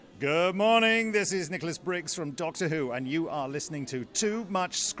Good morning, this is Nicholas Briggs from Doctor Who, and you are listening to Too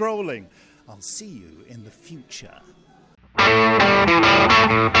Much Scrolling. I'll see you in the future. Welcome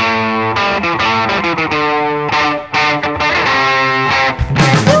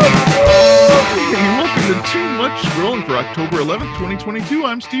to Too Much Scrolling for October 11th, 2022.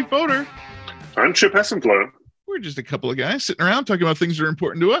 I'm Steve Foder. I'm Chip Hessenflow. We're just a couple of guys sitting around talking about things that are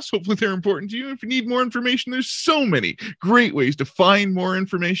important to us. Hopefully they're important to you. If you need more information, there's so many great ways to find more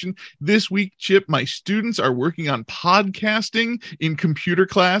information. This week, Chip, my students are working on podcasting in computer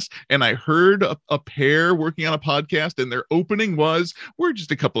class, and I heard a pair working on a podcast, and their opening was, we're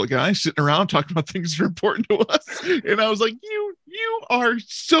just a couple of guys sitting around talking about things that are important to us. And I was like, you are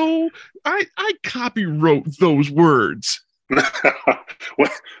so... I copywrote those words. Well,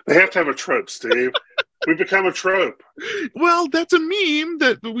 they have to have a trope, Steve. We become a trope. Well, that's a meme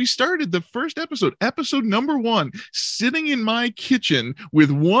that we started the first episode number 1, sitting in my kitchen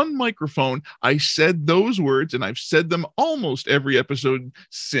with one microphone. I said those words, and I've said them almost every episode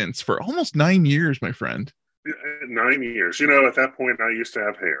since for almost 9 years, my friend. 9 years. You know, at that point, I used to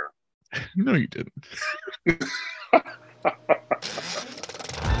have hair. No, you didn't.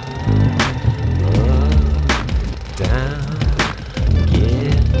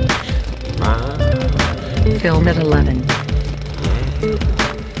 Film at 11.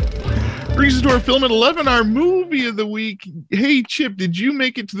 Brings us to our Film at 11, our movie of the week. Hey, Chip, did you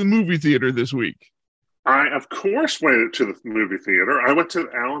make it to the movie theater this week? I, of course, went to the movie theater. I went to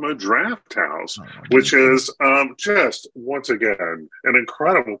the Alamo Draft House, which is just, once again, an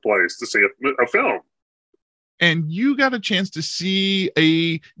incredible place to see a film. And you got a chance to see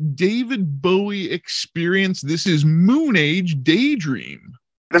a David Bowie experience. This is Moon Age Daydream.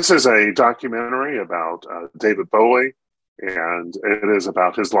 This is a documentary about David Bowie, and it is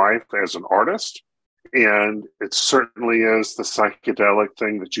about his life as an artist. And it certainly is the psychedelic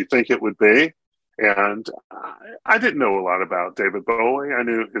thing that you think it would be. And I didn't know a lot about David Bowie. I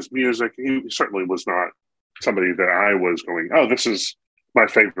knew his music. He certainly was not somebody that I was going, oh, this is my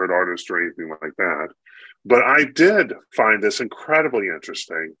favorite artist or anything like that. But I did find this incredibly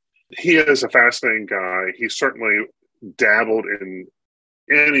interesting. He is a fascinating guy. He certainly dabbled in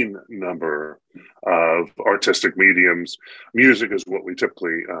any number of artistic mediums. Music is what we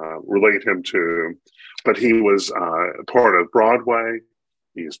typically relate him to, but he was part of Broadway.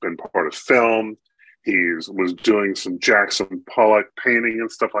 He's been part of film. He was doing some Jackson Pollock painting and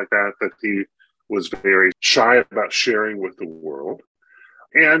stuff like that he was very shy about sharing with the world.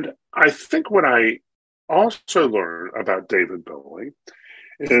 And I think what I also learned about David Bowie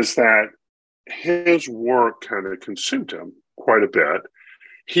is that his work kind of consumed him quite a bit.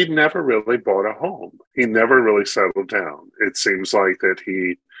 He never really bought a home. He never really settled down. It seems like that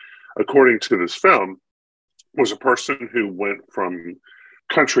he, according to this film, was a person who went from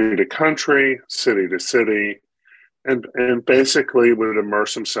country to country, city to city, and basically would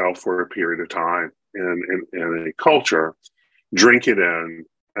immerse himself for a period of time in a culture, drink it in,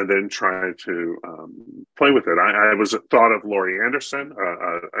 and then try to play with it. I was thought of Laurie Anderson,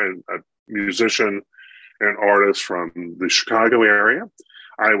 a musician and artist from the Chicago area.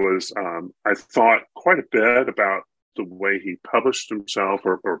 I thought quite a bit about the way he published himself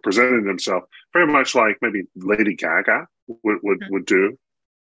or presented himself, very much like maybe Lady Gaga would do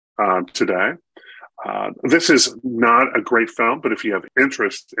today. This is not a great film, but if you have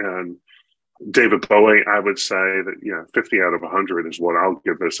interest in David Bowie, I would say that 50 out of 100 is what I'll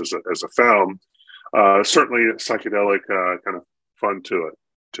give this as a film. Certainly a psychedelic kind of fun to it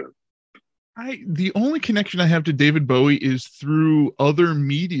too. The only connection I have to David Bowie is through other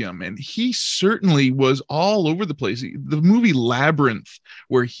medium, and he certainly was all over the place. The movie Labyrinth,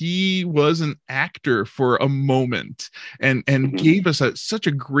 where he was an actor for a moment and gave us such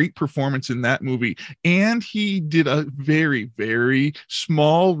a great performance in that movie. And he did a very, very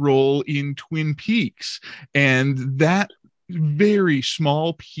small role in Twin Peaks, and that very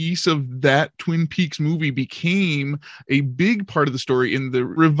small piece of that Twin Peaks movie became a big part of the story in the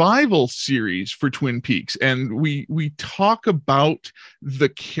revival series for Twin Peaks. And we talk about the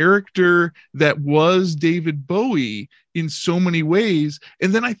character that was David Bowie in so many ways.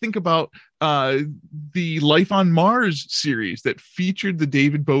 And then I think about the Life on Mars series that featured the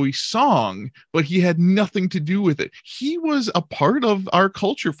David Bowie song, but he had nothing to do with it. He was a part of our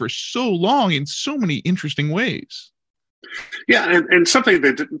culture for so long in so many interesting ways. Yeah, and something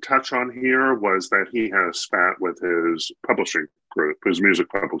they didn't touch on here was that he had a spat with his publishing group, his music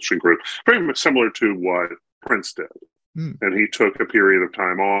publishing group, very much similar to what Prince did. And he took a period of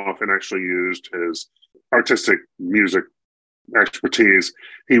time off and actually used his artistic music expertise.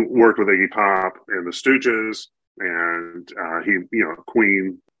 He worked with Iggy Pop and the Stooges, and he,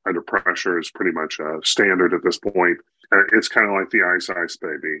 Queen, under pressure is pretty much standard at this point. It's kind of like the Ice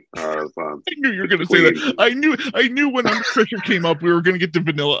Baby of. I knew you were going to say that. I knew when Under Pressure came up, we were going to get to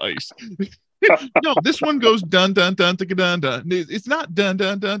Vanilla Ice. No, this one goes dun dun dun ticka dun dun. It's not dun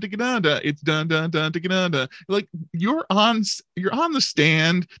dun dun ticka dun dun. It's dun dun dun ticka dun dun. Like you're on the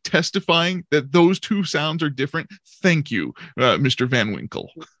stand testifying that those two sounds are different. Thank you, Mr. Van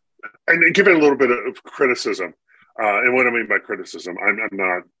Winkle. And give it a little bit of criticism. And what I mean by criticism, I'm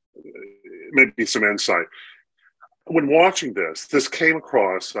not, maybe some insight. When watching this came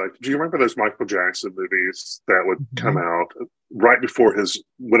across, like, do you remember those Michael Jackson movies that would come out right before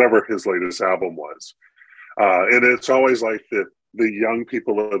whatever his latest album was? And it's always like the young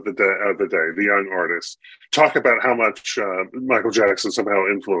people of the day, the young artists, talk about how much Michael Jackson somehow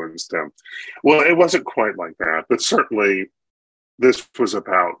influenced them. Well, it wasn't quite like that, but certainly this was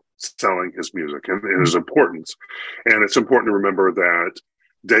about selling his music and his importance. And it's important to remember that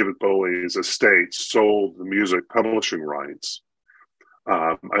David Bowie's estate sold the music publishing rights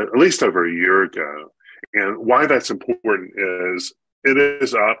at least over a year ago. And why that's important is it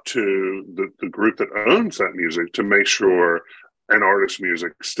is up to the group that owns that music to make sure an artist's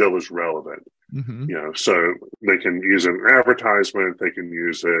music still is relevant. Mm-hmm. So they can use it in advertisement, they can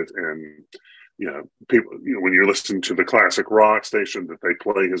use it in, people, when you listen to the classic rock station that they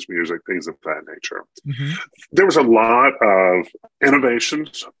play his music, things of that nature. Mm-hmm. There was a lot of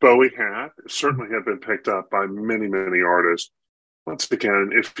innovations Bowie had. It certainly have been picked up by many, many artists. Once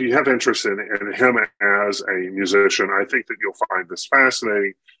again, if you have interest in him as a musician, I think that you'll find this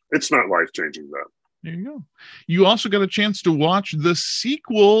fascinating. It's not life-changing, though. There you go. You also got a chance to watch the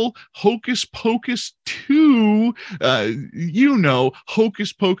sequel, Hocus Pocus 2.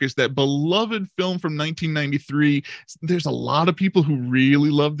 Hocus Pocus, that beloved film from 1993. There's a lot of people who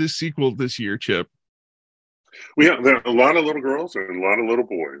really love this sequel this year, Chip. There are a lot of little girls and a lot of little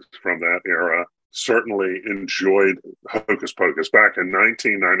boys from that era certainly enjoyed Hocus Pocus back in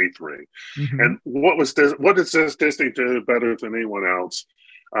 1993. Mm-hmm. And what does this Disney do better than anyone else?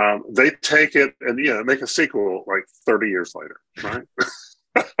 They take it and make a sequel like 30 years later, right?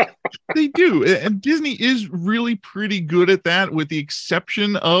 They do, and Disney is really pretty good at that, with the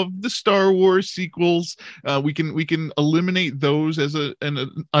exception of the Star Wars sequels. We can eliminate those as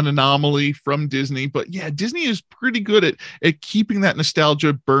an anomaly from Disney, but yeah, Disney is pretty good at keeping that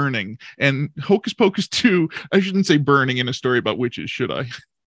nostalgia burning. And Hocus Pocus 2, I shouldn't say burning in a story about witches, should I?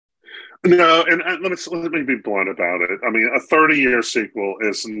 No, and let me be blunt about it. I mean, a 30-year sequel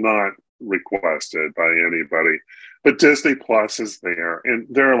is not requested by anybody, but Disney Plus is there, and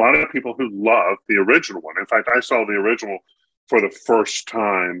there are a lot of people who love the original one. In fact, I saw the original for the first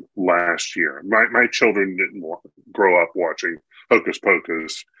time last year. My children didn't grow up watching Hocus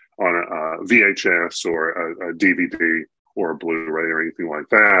Pocus on a VHS or a DVD or a Blu-ray or anything like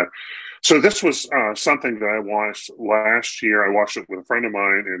that. So this was something that I watched last year. I watched it with a friend of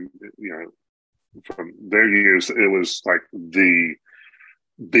mine, and from their use, it was like the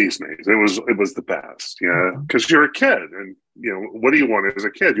bee's knees. It was the best, because you're a kid, and what do you want as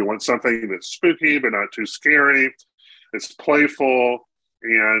a kid? You want something that's spooky but not too scary. It's playful,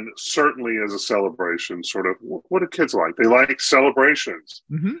 and certainly as a celebration. Sort of, what do kids like? They like celebrations.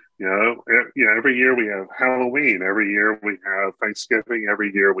 Mm-hmm. Every year we have Halloween. Every year we have Thanksgiving.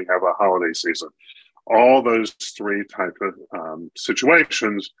 Every year we have a holiday season. All those three type of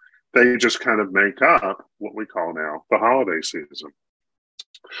situations, they just kind of make up what we call now the holiday season.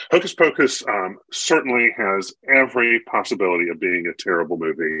 Hocus Pocus certainly has every possibility of being a terrible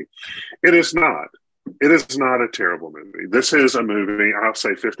movie. It is not. It is not a terrible movie. This is a movie, I'll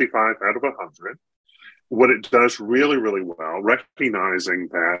say 55 out of 100. What it does really, really well, recognizing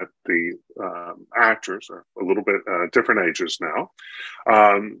that the actors are a little bit different ages now,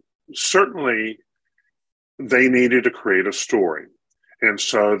 certainly they needed to create a story. And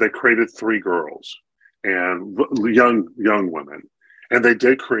so they created three girls and young women. And they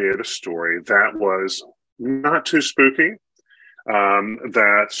did create a story that was not too spooky.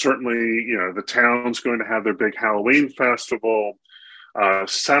 That certainly, the town's going to have their big Halloween festival.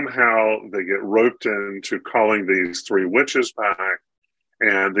 Somehow they get roped into calling these three witches back.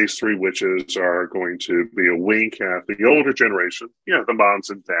 And these three witches are going to be a wink at the older generation, the moms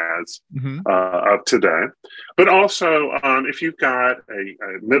and dads of today. But also, if you've got a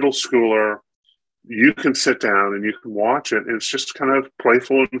middle schooler, you can sit down and you can watch it. And it's just kind of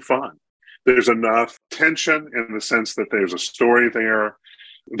playful and fun. There's enough tension in the sense that there's a story there.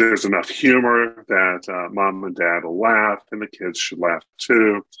 There's enough humor that mom and dad will laugh, and the kids should laugh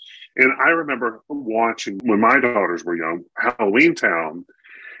too. And I remember watching, when my daughters were young, Halloween Town.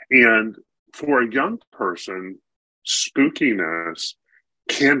 And for a young person, spookiness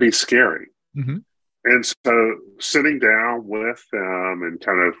can be scary. Mm-hmm. And so sitting down with them and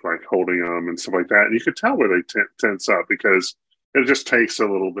kind of like holding them and stuff like that, and you could tell where they tense up because it just takes a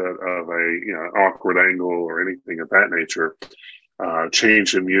little bit of a awkward angle or anything of that nature,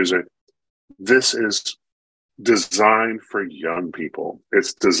 change in music. This is designed for young people.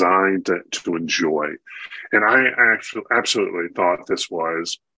 It's designed to enjoy. And I actually absolutely thought this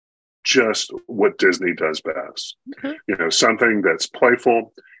was just what Disney does best. Okay. Something that's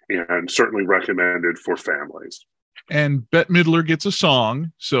playful and certainly recommended for families. And Bette Midler gets a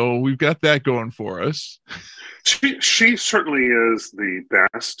song, so we've got that going for us. She certainly is the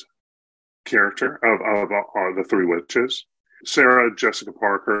best character of the three witches. Sarah Jessica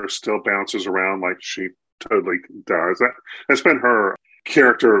Parker still bounces around like she totally does. That's been her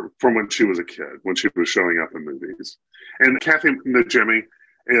character from when she was a kid, when she was showing up in movies. And Kathy Najimy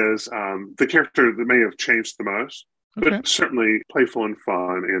is the character that may have changed the most, but certainly playful and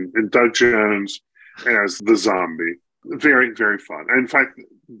fun. And Doug Jones as the zombie, very, very fun. In fact,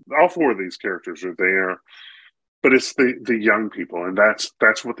 all four of these characters are there, but it's the young people, and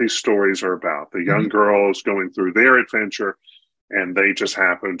that's what these stories are about. The young girls going through their adventure, and they just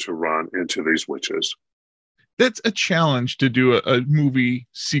happen to run into these witches. That's a challenge to do a movie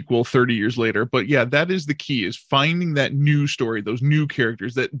sequel 30 years later. But yeah, that is the key, is finding that new story, those new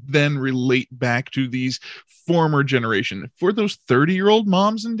characters that then relate back to these former generation. For those 30-year-old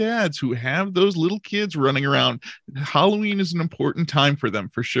moms and dads who have those little kids running around, Halloween is an important time for them,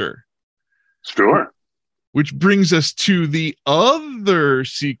 for sure. Sure. Which brings us to the other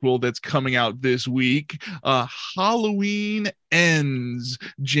sequel that's coming out this week, Halloween Ends.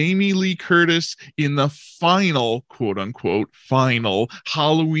 Jamie Lee Curtis in the final, quote unquote, final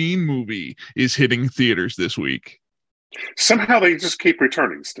Halloween movie is hitting theaters this week. Somehow they just keep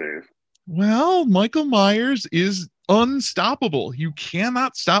returning, Steve. Well, Michael Myers is unstoppable. You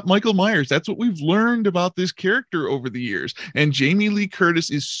cannot stop Michael Myers. That's what we've learned about this character over the years. And Jamie Lee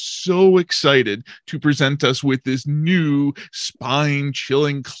Curtis is so excited to present us with this new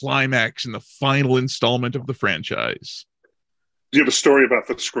spine-chilling climax in the final installment of the franchise. Do you have a story about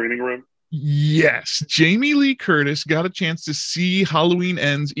the screening room? Yes, Jamie Lee Curtis got a chance to see Halloween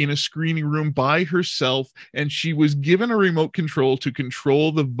Ends in a screening room by herself, and she was given a remote control to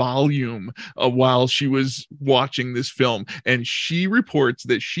control the volume while she was watching this film. And she reports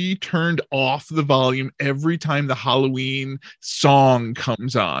that she turned off the volume every time the Halloween song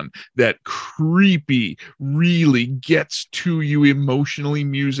comes on. That creepy, really gets to you emotionally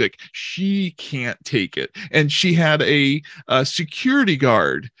music. She can't take it. And she had a security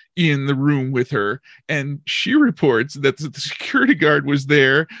guard in the room with her, and she reports that the security guard was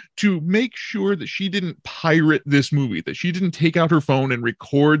there to make sure that she didn't pirate this movie, that she didn't take out her phone and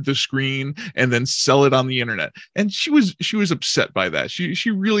record the screen and then sell it on the internet. And she was upset by that. She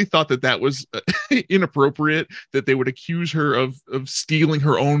really thought that was inappropriate, that they would accuse her of stealing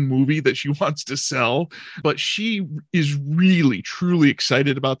her own movie that she wants to sell. But she is really truly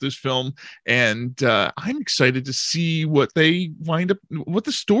excited about this film, and I'm excited to see what the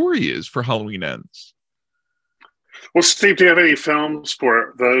story is for Halloween Ends. Well, Steve, do you have any films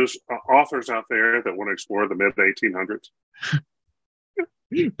for those authors out there that want to explore the mid-1800s?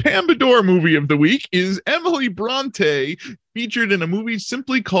 Pam Bedore movie of the week is Emily Bronte, featured in a movie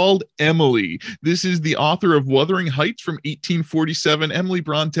simply called Emily. This is the author of Wuthering Heights from 1847. Emily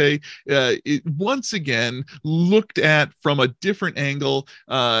Bronte, once again, looked at from a different angle.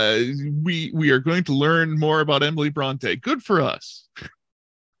 We are going to learn more about Emily Bronte. Good for us.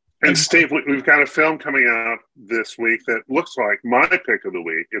 And Steve, we've got a film coming out this week that looks like my pick of the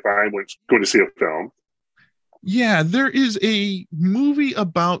week if I was going to see a film. Yeah, there is a movie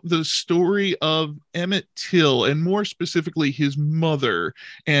about the story of Emmett Till, and more specifically his mother,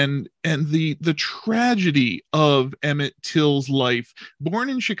 and the tragedy of Emmett Till's life.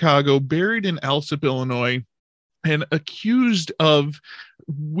 Born in Chicago, buried in Alsip, Illinois, and accused of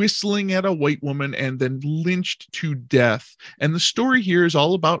whistling at a white woman and then lynched to death. And the story here is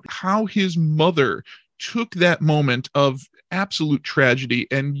all about how his mother took that moment of absolute tragedy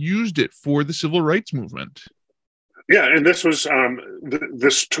and used it for the civil rights movement. Yeah, and this was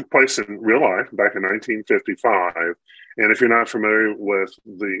this took place in real life back in 1955. And if you're not familiar with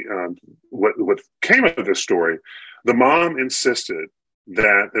the what came of this story, the mom insisted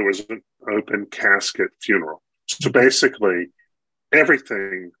that there was an open casket funeral. So basically,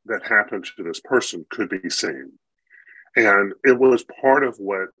 everything that happened to this person could be seen. And it was part of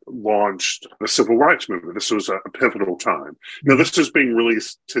what launched the civil rights movement. This was a pivotal time. Now, this is being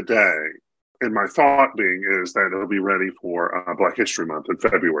released today. And my thought being is that it'll be ready for Black History Month in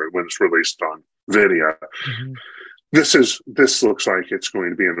February when it's released on video. Mm-hmm. This looks like it's going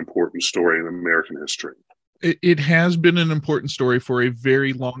to be an important story in American history. It has been an important story for a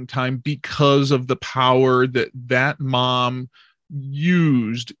very long time because of the power that mom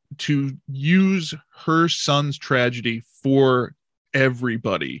used to use her son's tragedy for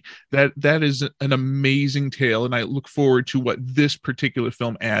everybody. That is an amazing tale, and I look forward to what this particular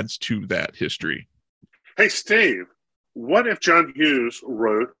film adds to that history. Hey, Steve, what if John Hughes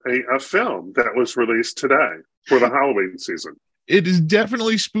wrote a film that was released today for the Halloween season? It is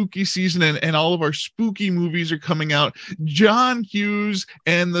definitely spooky season, and all of our spooky movies are coming out. John Hughes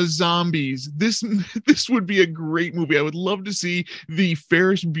and the Zombies. This would be a great movie. I would love to see the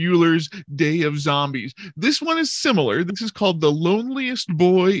Ferris Bueller's Day of Zombies. This one is similar. This is called The Loneliest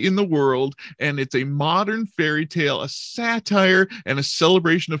Boy in the World, and it's a modern fairy tale, a satire, and a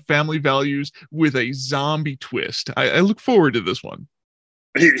celebration of family values with a zombie twist. I look forward to this one.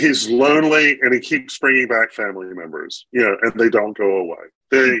 He's lonely, and he keeps bringing back family members, and they don't go away.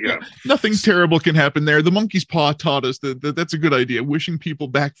 There you go. Nothing terrible can happen there. The monkey's paw taught us that that's a good idea. Wishing people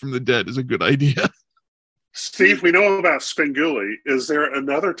back from the dead is a good idea. Steve, we know about Spenguli. Is there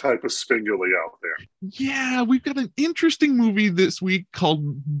another type of Spenguli out there? Yeah, we've got an interesting movie this week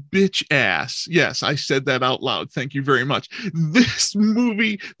called Bitch Ass. Yes, I said that out loud. Thank you very much. This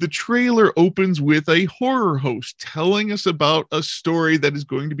movie, the trailer opens with a horror host telling us about a story that is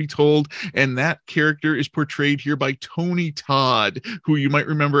going to be told, and that character is portrayed here by Tony Todd, who you might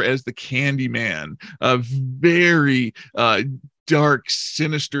remember as the Candyman. A very dark,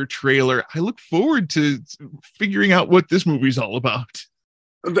 sinister trailer. I look forward to figuring out what this movie's all about.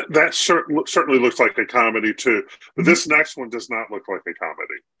 That certainly looks like a comedy too. But this next one does not look like a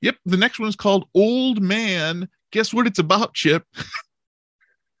comedy. Yep, the next one is called Old Man. Guess what it's about, Chip?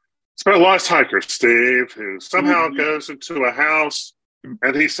 It's about a lost hiker, Steve, who somehow goes into a house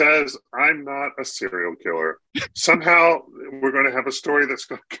and he says, "I'm not a serial killer." Somehow we're going to have a story that's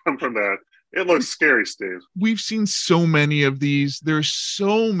going to come from that. It looks scary, Steve. We've seen so many of these. There's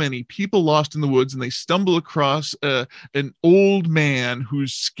so many people lost in the woods, and they stumble across an old man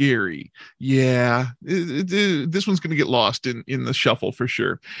who's scary. Yeah, this one's going to get lost in the shuffle for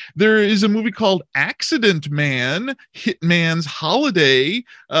sure. There is a movie called Accident Man, Hitman's Holiday.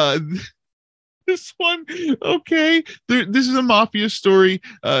 This one, okay. This is a mafia story.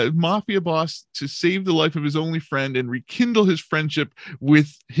 Mafia boss to save the life of his only friend and rekindle his friendship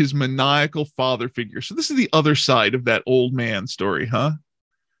with his maniacal father figure. So this is the other side of that old man story, huh?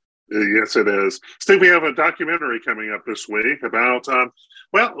 Yes, it is. Steve, we have a documentary coming up this week about,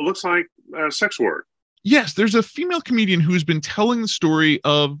 it looks like sex work. Yes, there's a female comedian who's been telling the story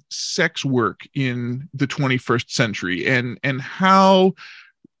of sex work in the 21st century and how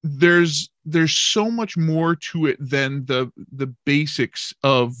there's so much more to it than the basics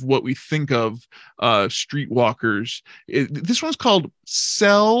of what we think of streetwalkers. This one's called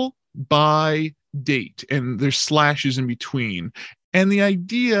Sell by Date, and there's slashes in between. And the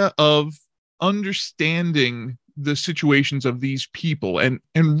idea of understanding the situations of these people and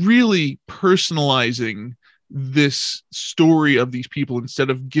really personalizing this story of these people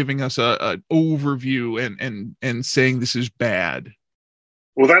instead of giving us an overview and saying this is bad.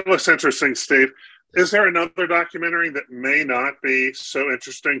 Well, that looks interesting, Steve. Is there another documentary that may not be so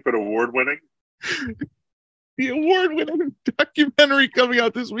interesting but award-winning? The award-winning documentary coming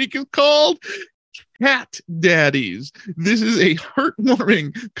out this week is called Cat Daddies. This is a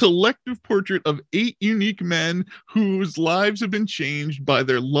heartwarming collective portrait of 8 unique men whose lives have been changed by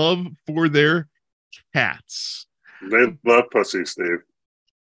their love for their cats. They love pussy, Steve.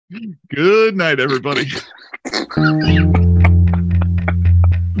 Good night, everybody.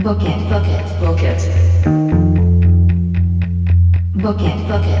 Book it, book it, book it. Book it,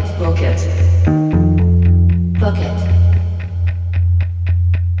 book it, book it. Book it.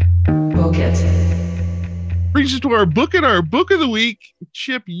 Book it. Brings us to our book of the week.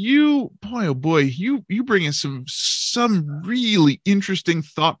 Chip, you bring in some really interesting,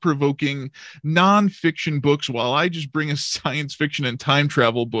 thought-provoking nonfiction books, while I just bring us science fiction and time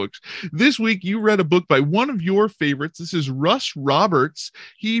travel books. This week, you read a book by one of your favorites. This is Russ Roberts.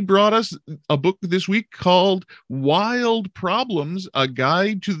 He brought us a book this week called Wild Problems, A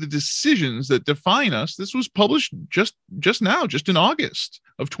Guide to the Decisions That Define Us. This was published just in August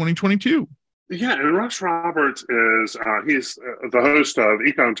of 2022. Yeah, and Russ Roberts he's the host of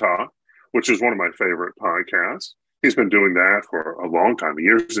Econ Talk, which is one of my favorite podcasts. He's been doing that for a long time,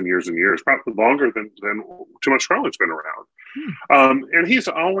 years and years and years, probably longer than Too Much Scrolling's been around. And he's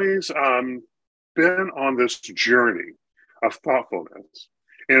always been on this journey of thoughtfulness.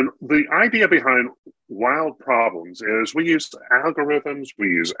 And the idea behind Wild Problems is we use algorithms, we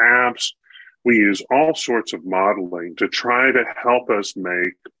use apps, We use all sorts of modeling to try to help us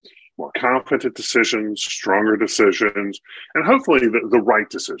make more confident decisions, stronger decisions, and hopefully the right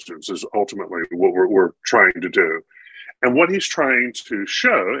decisions is ultimately what we're trying to do. And what he's trying to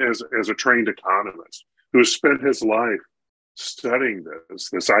show as a trained economist who has spent his life studying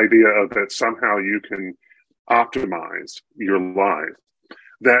this idea of that somehow you can optimize your life,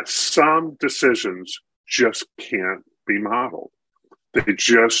 that some decisions just can't be modeled. They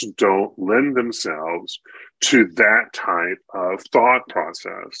just don't lend themselves to that type of thought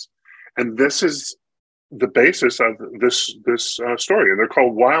process. And this is the basis of this story, and they're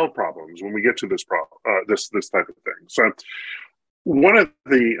called wild problems when we get to this this type of thing. So, one of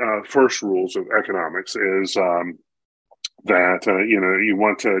the first rules of economics is that you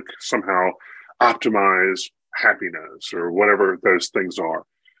want to somehow optimize happiness or whatever those things are.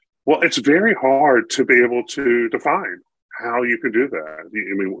 Well, it's very hard to be able to define how you can do that. I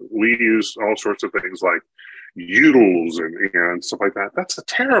mean, we use all sorts of things like utils and stuff like that. That's a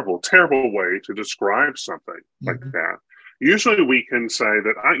terrible, terrible way to describe something like that. Usually we can say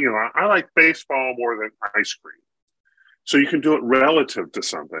that I like baseball more than ice cream. So you can do it relative to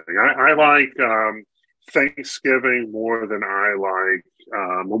something. I like Thanksgiving more than I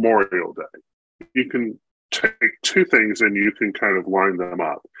like Memorial Day. You can take two things and you can kind of line them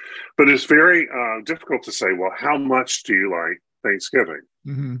up. But it's very difficult to say, well, how much do you like Thanksgiving?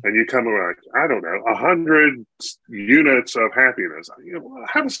 Mm-hmm. And you come like, I don't know, 100 units of happiness.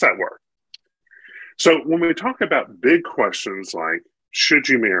 How does that work? So when we talk about big questions like, should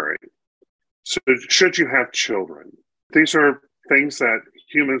you marry? So should you have children? These are things that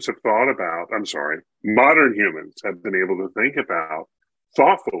humans have thought about. Modern humans have been able to think about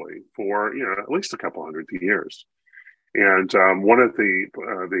thoughtfully for at least a couple hundred years. And one of the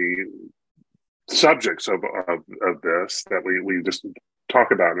subjects of this that we just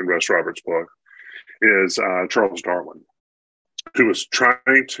talk about in Russ Roberts' book is Charles Darwin, who was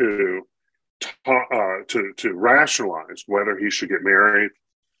trying to rationalize whether he should get married,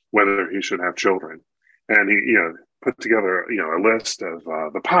 whether he should have children, and he put together a list of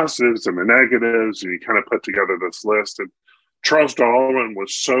the positives and the negatives, and he kind of put together this list. And Charles Darwin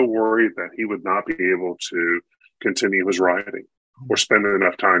was so worried that he would not be able to continue his writing or spend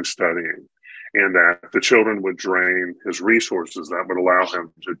enough time studying, and that the children would drain his resources that would allow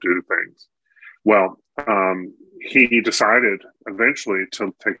him to do things. Well, he decided eventually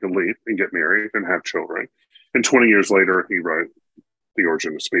to take a leap and get married and have children. And 20 years later, he wrote The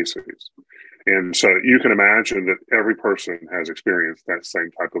Origin of Species. And so you can imagine that every person has experienced that same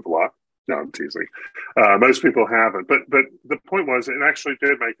type of luck. No, I'm teasing. Most people haven't. But the point was, it actually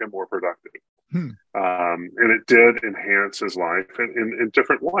did make him more productive. And it did enhance his life in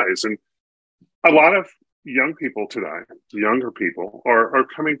different ways. And a lot of young people today, younger people, are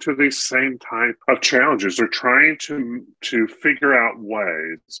coming to these same type of challenges. They're trying to figure out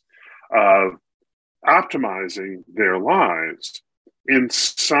ways of optimizing their lives. And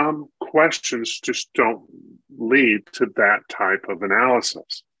some questions just don't lead to that type of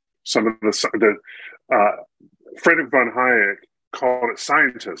analysis. Some of the Friedrich von Hayek called it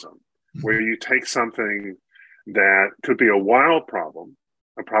scientism, where you take something that could be a wild problem,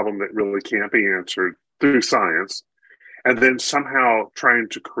 a problem that really can't be answered through science, and then somehow trying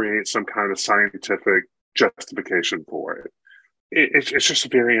to create some kind of scientific justification for it. It's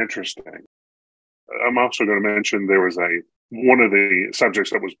just very interesting. I'm also going to mention there was one of the subjects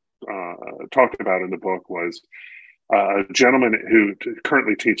that was talked about in the book was a gentleman who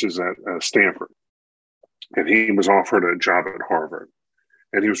currently teaches at Stanford, and he was offered a job at Harvard,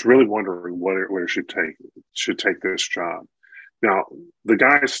 and he was really wondering where should take this job. Now, the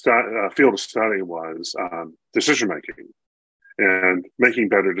guy's field of study was decision making and making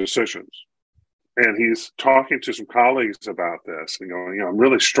better decisions. And he's talking to some colleagues about this and going, I'm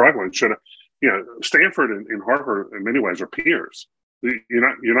really struggling. Stanford and Harvard in many ways are peers. You're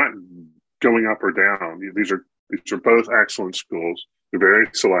not going up or down. These are both excellent schools. They're very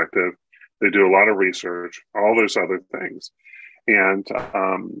selective. They do a lot of research, all those other things. And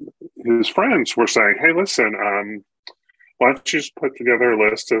his friends were saying, hey, listen, why don't you just put together a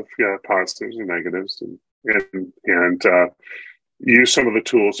list of positives and negatives and use some of the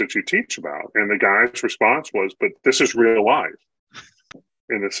tools that you teach about? And the guy's response was, but this is real life,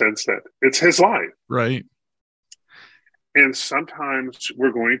 in the sense that it's his life. Right. And sometimes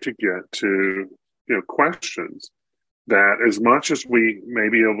we're going to get to questions that, as much as we may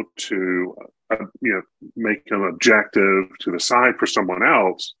be able to make them objective to the side for someone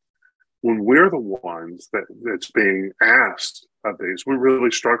else, when we're the ones that's being asked of these, we really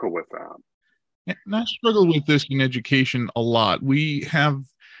struggle with that. And I struggle with this in education a lot. We have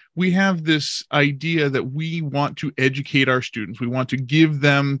we have this idea that we want to educate our students. We want to give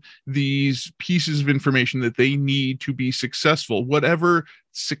them these pieces of information that they need to be successful, whatever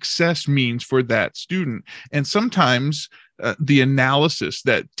success means for that student. And sometimes the analysis,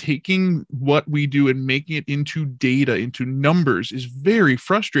 that taking what we do and making it into data, into numbers, is very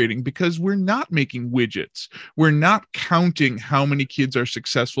frustrating, because we're not making widgets. We're not counting how many kids are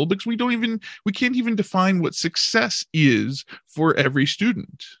successful, because we can't even define what success is for every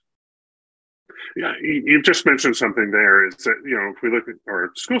student. Yeah, you've just mentioned something there, is that, if we look at our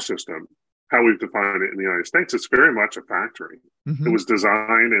school system, how we've defined it in the United States, it's very much a factory. Mm-hmm. It was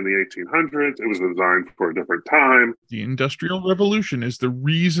designed in the 1800s. It was designed for a different time. The Industrial Revolution is the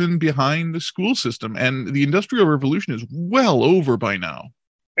reason behind the school system, and the Industrial Revolution is well over by now.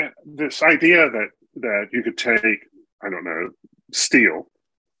 And this idea that you could take, I don't know, steel,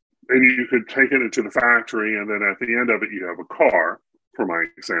 and you could take it into the factory, and then at the end of it, you have a car, for my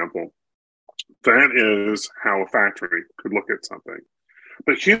example. That is how a factory could look at something.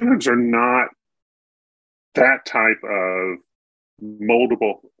 But humans are not that type of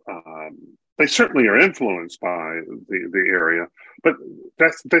moldable. They certainly are influenced by the area, but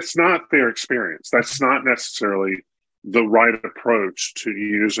that's not their experience. That's not necessarily the right approach to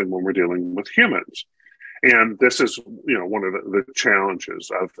using when we're dealing with humans. And this is, one of the challenges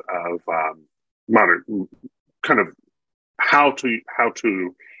of modern kind of how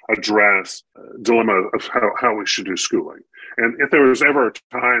to address dilemma of how we should do schooling. And if there was ever a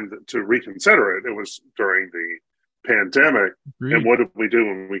time to reconsider it, it was during the pandemic. Agreed. And what did we do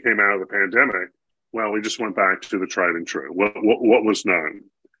when we came out of the pandemic? Well, we just went back to the tried and true, what was known.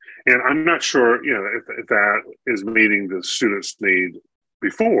 And I'm not sure, if that is meeting the students' need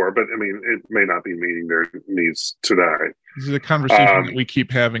before, but I mean, it may not be meeting their needs today. This is a conversation that we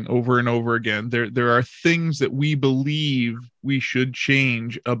keep having over and over again. There are things that we believe we should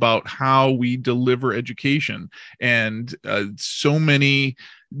change about how we deliver education. And so many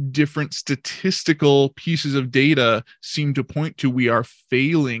different statistical pieces of data seem to point to we are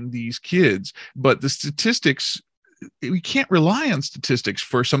failing these kids. But the statistics, we can't rely on statistics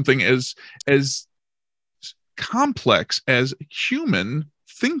for something as complex as human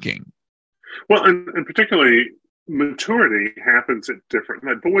thinking. Well, and particularly maturity happens at different,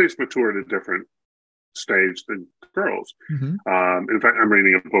 boys mature at a different stage than girls. Mm-hmm. In fact, I'm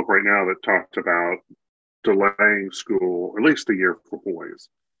reading a book right now that talked about delaying school at least a year for boys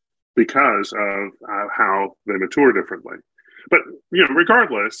because of how they mature differently. But,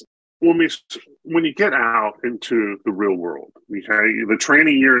 regardless, when you get out into the real world, okay, the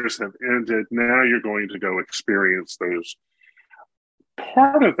training years have ended. Now you're going to go experience those.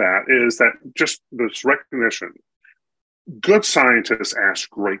 Part of that is that just this recognition. Good scientists ask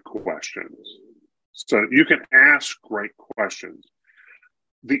great questions. So you can ask great questions.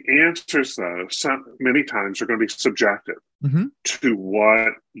 The answers, though, many times are going to be subjective mm-hmm. to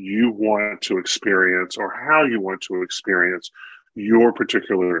what you want to experience or how you want to experience your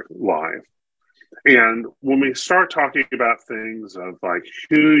particular life. And when we start talking about things of like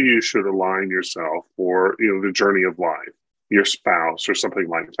who you should align yourself for, the journey of life, your spouse or something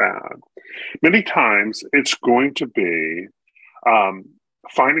like that, many times it's going to be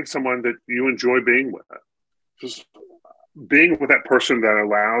finding someone that you enjoy being with. Just being with that person that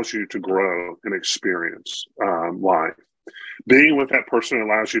allows you to grow and experience life. Being with that person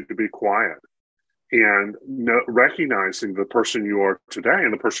allows you to be quiet and recognizing the person you are today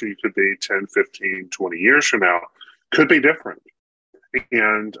and the person you could be 10, 15, 20 years from now could be different.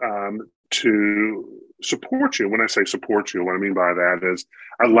 And to support you, when I say support you, what I mean by that is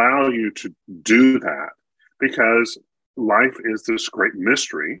allow you to do that, because life is this great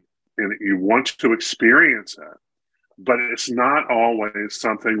mystery and you want to experience it, but it's not always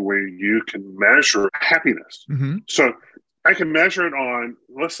something where you can measure happiness. Mm-hmm. So I can measure it on,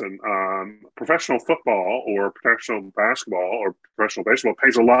 professional football or professional basketball or professional baseball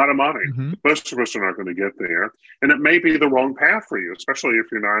pays a lot of money. Mm-hmm. Most of us are not going to get there. And it may be the wrong path for you, especially if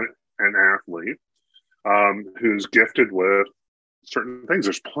you're not an athlete who's gifted with certain things.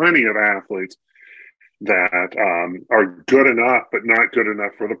 There's plenty of athletes that are good enough, but not good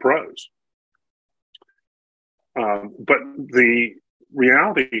enough for the pros. But the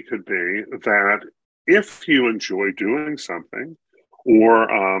reality could be that if you enjoy doing something or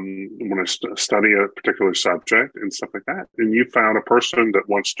want to study a particular subject and stuff like that, and you found a person that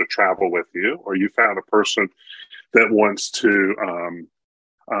wants to travel with you, or you found a person that wants to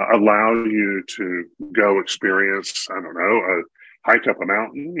allow you to go experience, I don't know, hike up a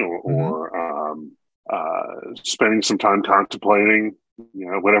mountain or spending some time contemplating,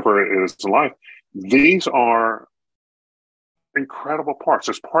 whatever it is in life. These are incredible parts.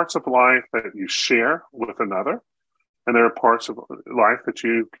 There's parts of life that you share with another, and there are parts of life that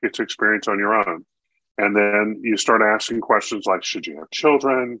you get to experience on your own. And then you start asking questions like, should you have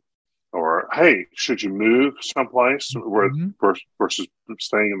children? Or, hey, should you move someplace versus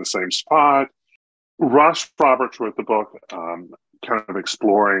staying in the same spot? Russ Roberts wrote the book kind of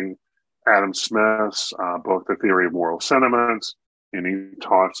exploring Adam Smith's book, The Theory of Moral Sentiments. And he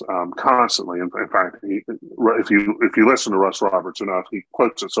talks constantly. In fact, if you listen to Russ Roberts enough, he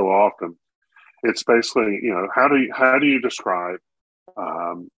quotes it so often. It's basically, how do you describe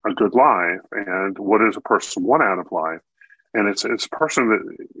a good life, and what does a person want out of life? And it's a person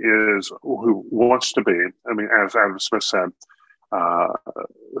that is who wants to be. I mean, as Adam Smith said,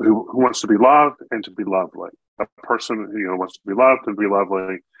 who wants to be loved and to be lovely. A person wants to be loved and be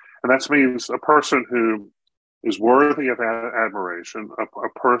lovely, and that means a person who is worthy of admiration,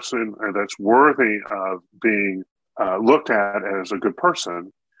 a person that's worthy of being looked at as a good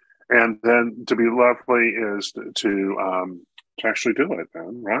person. And then to be lovely is to actually do it,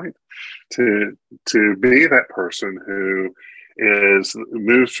 then, right? To be that person who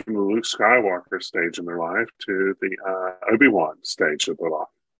moves from the Luke Skywalker stage in their life to the Obi-Wan stage of their life.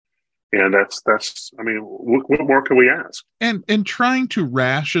 And that's I mean, what more can we ask? And trying to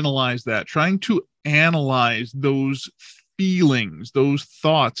rationalize that, trying to analyze those feelings, those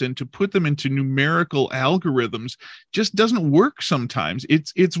thoughts, and to put them into numerical algorithms just doesn't work sometimes.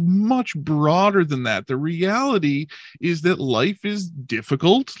 It's much broader than that. The reality is that life is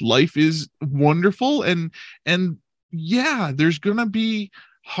difficult, life is wonderful, and yeah, there's gonna be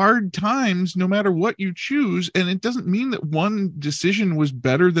hard times no matter what you choose, and it doesn't mean that one decision was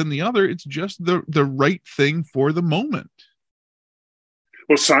better than the other. It's just the right thing for the moment.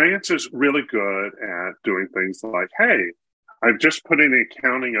 Well, science is really good at doing things like, hey, I've just put in an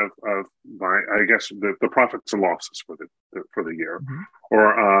accounting of my, I guess, the profits and losses for the year. Mm-hmm.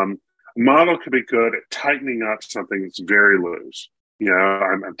 Or a model could be good at tightening up something that's very loose.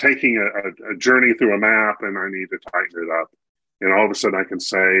 I'm taking a journey through a map and I need to tighten it up. And all of a sudden I can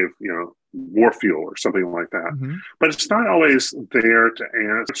save, more fuel or something like that. Mm-hmm. But it's not always there to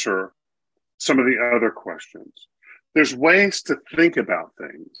answer some of the other questions. There's ways to think about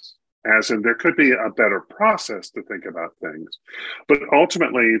things, as in there could be a better process to think about things. But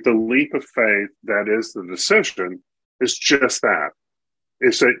ultimately, the leap of faith that is the decision is just that.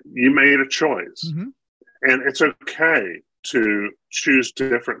 It's that you made a choice. Mm-hmm. And it's okay to choose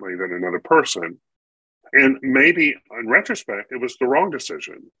differently than another person. And maybe in retrospect, it was the wrong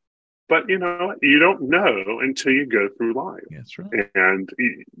decision. But, you don't know until you go through life. That's right. And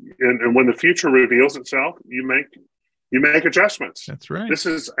when the future reveals itself, you make adjustments. That's right. This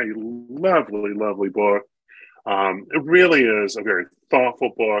is a lovely, lovely book. It really is a very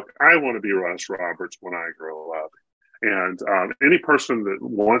thoughtful book. I want to be Russ Roberts when I grow up. And any person that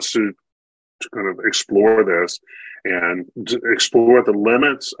wants to kind of explore this and explore the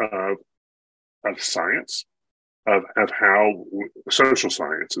limits of science, of how social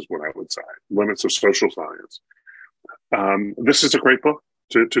science is what I would say, limits of social science. This is a great book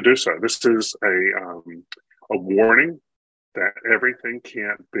to do so. This is a warning that everything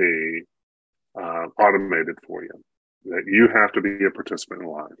can't be automated for you, that you have to be a participant in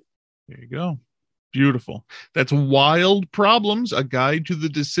life. There you go. Beautiful. That's Wild Problems, A Guide to the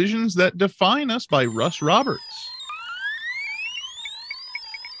Decisions That Define Us by Russ Roberts.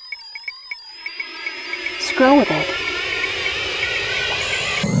 Scroll with it.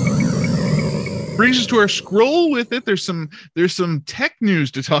 Brings us to our scroll with it. There's some tech news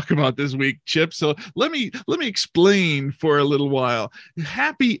to talk about this week, Chip. So let me explain for a little while.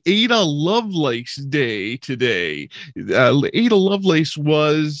 Happy Ada Lovelace Day today. Ada Lovelace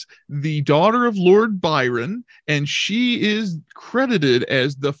was the daughter of Lord Byron, and she is credited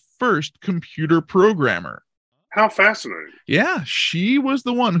as the first computer programmer. How fascinating. Yeah, she was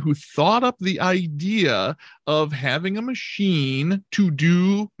the one who thought up the idea of having a machine to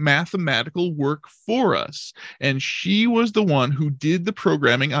do mathematical work for us. And she was the one who did the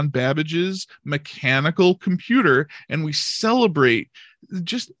programming on Babbage's mechanical computer. And we celebrate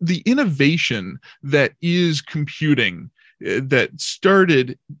just the innovation that is computing that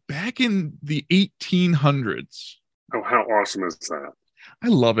started back in the 1800s. Oh, how awesome is that? I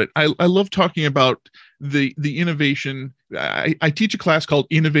love it. I love talking about the innovation. I teach a class called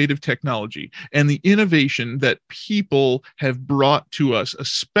Innovative Technology, and the innovation that people have brought to us,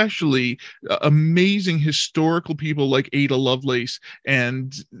 especially amazing historical people like Ada Lovelace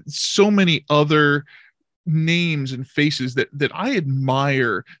and so many other names and faces that I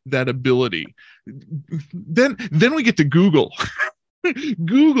admire that ability. Then we get to Google.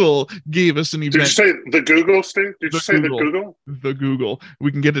 Google gave us an event. Did you say the Google, Steve? Did The you say Google. the Google? The Google.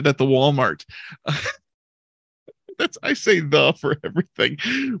 We can get it at the Walmart. I say the for everything.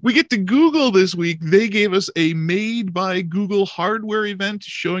 We get to Google this week. They gave us a made by Google hardware event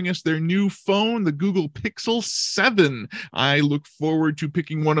showing us their new phone, the Google Pixel 7. I look forward to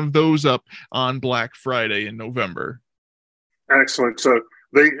picking one of those up on Black Friday in November. Excellent. So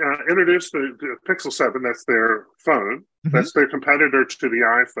they introduced the Pixel 7. That's their phone. Mhm. That's their competitor to the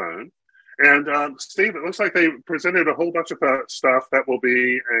iPhone. And Steve, it looks like they presented a whole bunch of stuff that will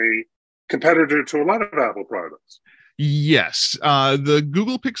be a competitor to a lot of Apple products. Yes, the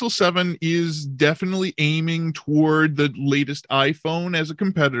Google Pixel 7 is definitely aiming toward the latest iPhone as a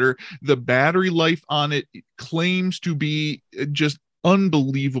competitor. The battery life on it claims to be just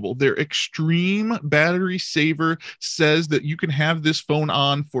unbelievable. Their extreme battery saver says that you can have this phone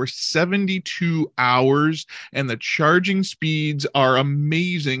on for 72 hours, and the charging speeds are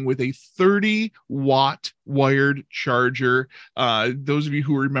amazing with a 30-watt wired charger. Those of you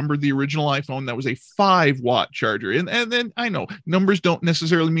who remember the original iPhone, that was a 5-watt charger. And then I know numbers don't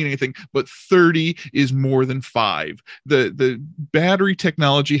necessarily mean anything, but 30 is more than 5. The battery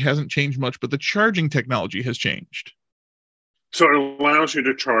technology hasn't changed much, but the charging technology has changed. So it allows you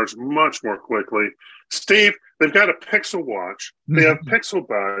to charge much more quickly. Steve, they've got a Pixel Watch, they have Pixel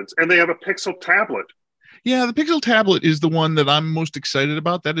Buds, and they have a Pixel Tablet. Yeah, the Pixel Tablet is the one that I'm most excited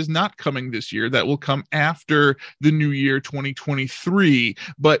about. That is not coming this year. That will come after the new year, 2023.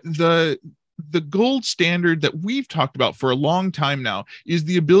 But the gold standard that we've talked about for a long time now is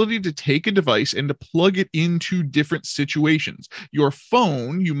the ability to take a device and to plug it into different situations. Your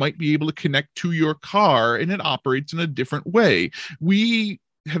phone, you might be able to connect to your car and it operates in a different way. We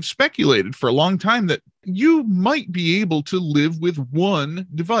have speculated for a long time that you might be able to live with one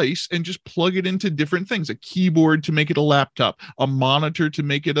device and just plug it into different things, a keyboard to make it a laptop, a monitor to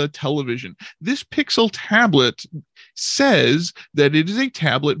make it a television. This Pixel tablet says that it is a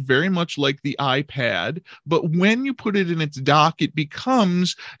tablet very much like the iPad, but when you put it in its dock, it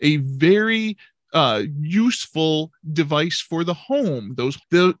becomes a very useful device for the home.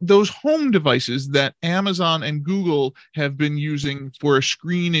 Those home devices that Amazon and Google have been using for a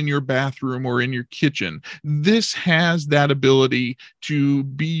screen in your bathroom or in your kitchen. This has that ability to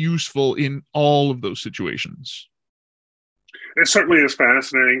be useful in all of those situations. It certainly is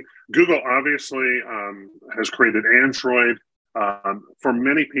fascinating. Google obviously has created Android. For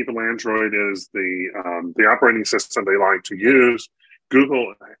many people, Android is the operating system they like to use.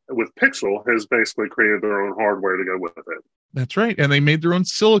 Google, with Pixel, has basically created their own hardware to go with it. That's right, and they made their own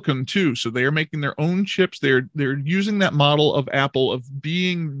silicon too. So they are making their own chips. They're using that model of Apple of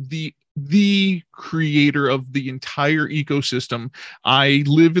being the creator of the entire ecosystem. I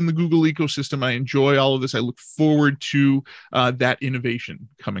live in the Google ecosystem. I enjoy all of this. I look forward to that innovation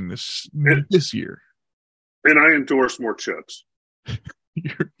coming this year. And I endorse more chips.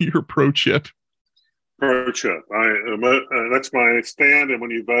 You're pro chip. Pro chip. That's my stand. And when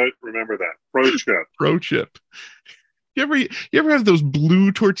you vote, remember that. Pro chip. Pro chip. You ever have those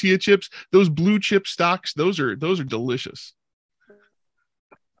blue tortilla chips? Those blue chip stocks? Those are delicious.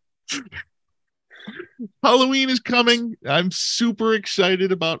 Halloween is coming. I'm super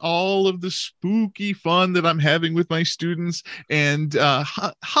excited about all of the spooky fun that I'm having with my students. And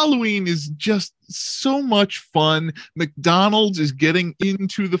Halloween is just so much fun. McDonald's is getting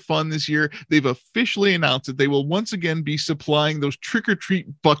into the fun this year. They've officially announced that they will once again be supplying those trick-or-treat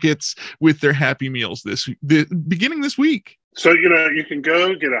buckets with their Happy Meals beginning this week. So, you can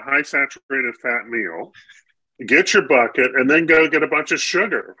go get a high saturated fat meal, get your bucket, and then go get a bunch of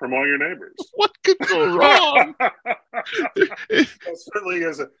sugar from all your neighbors. What could go wrong? That certainly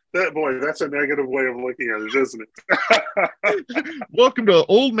is that's a negative way of looking at it, isn't it? Welcome to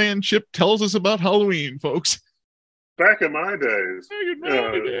Old Man Chip Tells Us About Halloween, folks. Back in my days,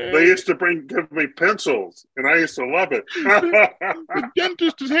 they used to give me pencils, and I used to love it. The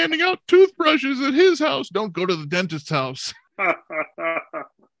dentist is handing out toothbrushes at his house. Don't go to the dentist's house.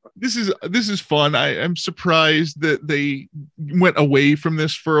 This is fun. I'm surprised that they went away from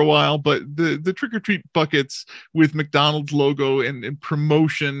this for a while, but the trick-or-treat buckets with McDonald's logo and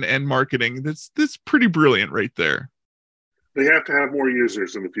promotion and marketing, that's pretty brilliant right there. They have to have more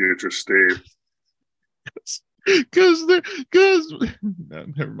users in the future, Steve. Because no,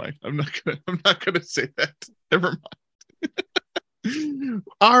 never mind. I'm not gonna say that. Never mind.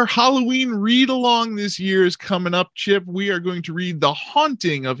 Our Halloween read-along this year is coming up, Chip. We are going to read The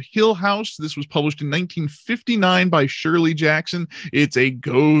Haunting of Hill House. This was published in 1959 by Shirley Jackson. It's a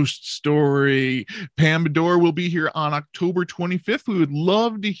ghost story. Pam Bedore will be here on October 25th. We would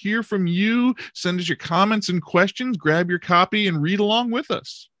love to hear from you. Send us your comments and questions. Grab your copy and read along with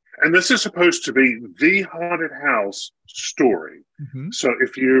us. And this is supposed to be the haunted house story. Mm-hmm. So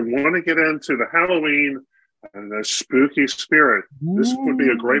if you want to get into the Halloween and the spooky spirit, this would be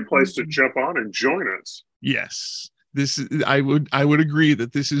a great place to jump on and join us. Yes. This is, I would agree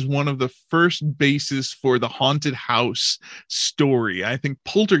that this is one of the first bases for the haunted house story. I think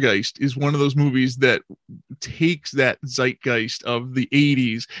Poltergeist is one of those movies that takes that zeitgeist of the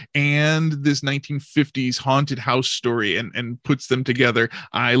 80s and this 1950s haunted house story and puts them together.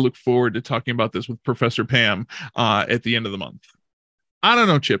 I look forward to talking about this with Professor Pam at the end of the month. I don't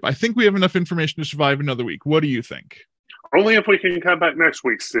know, Chip. I think we have enough information to survive another week. What do you think? Only if we can come back next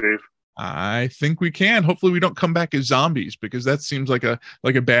week, Steve. I think we can. Hopefully we don't come back as zombies, because that seems like a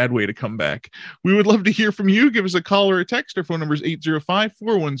bad way to come back. We would love to hear from you. Give us a call or a text. Our phone number is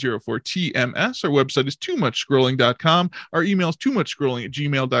 805-410-4TMS. Our website is toomuchscrolling.com. Our email is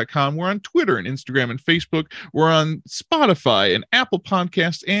toomuchscrolling@gmail.com. We're on Twitter and Instagram and Facebook. We're on Spotify and Apple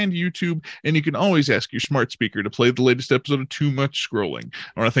Podcasts and YouTube. And you can always ask your smart speaker to play the latest episode of Too Much Scrolling.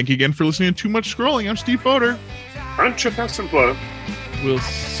 I want to thank you again for listening to Too Much Scrolling. I'm Steve Fodor. I'm Chip Hassenblow. We'll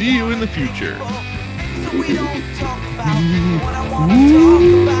see you in the future. So we don't talk about what I want to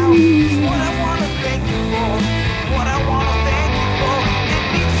talk about.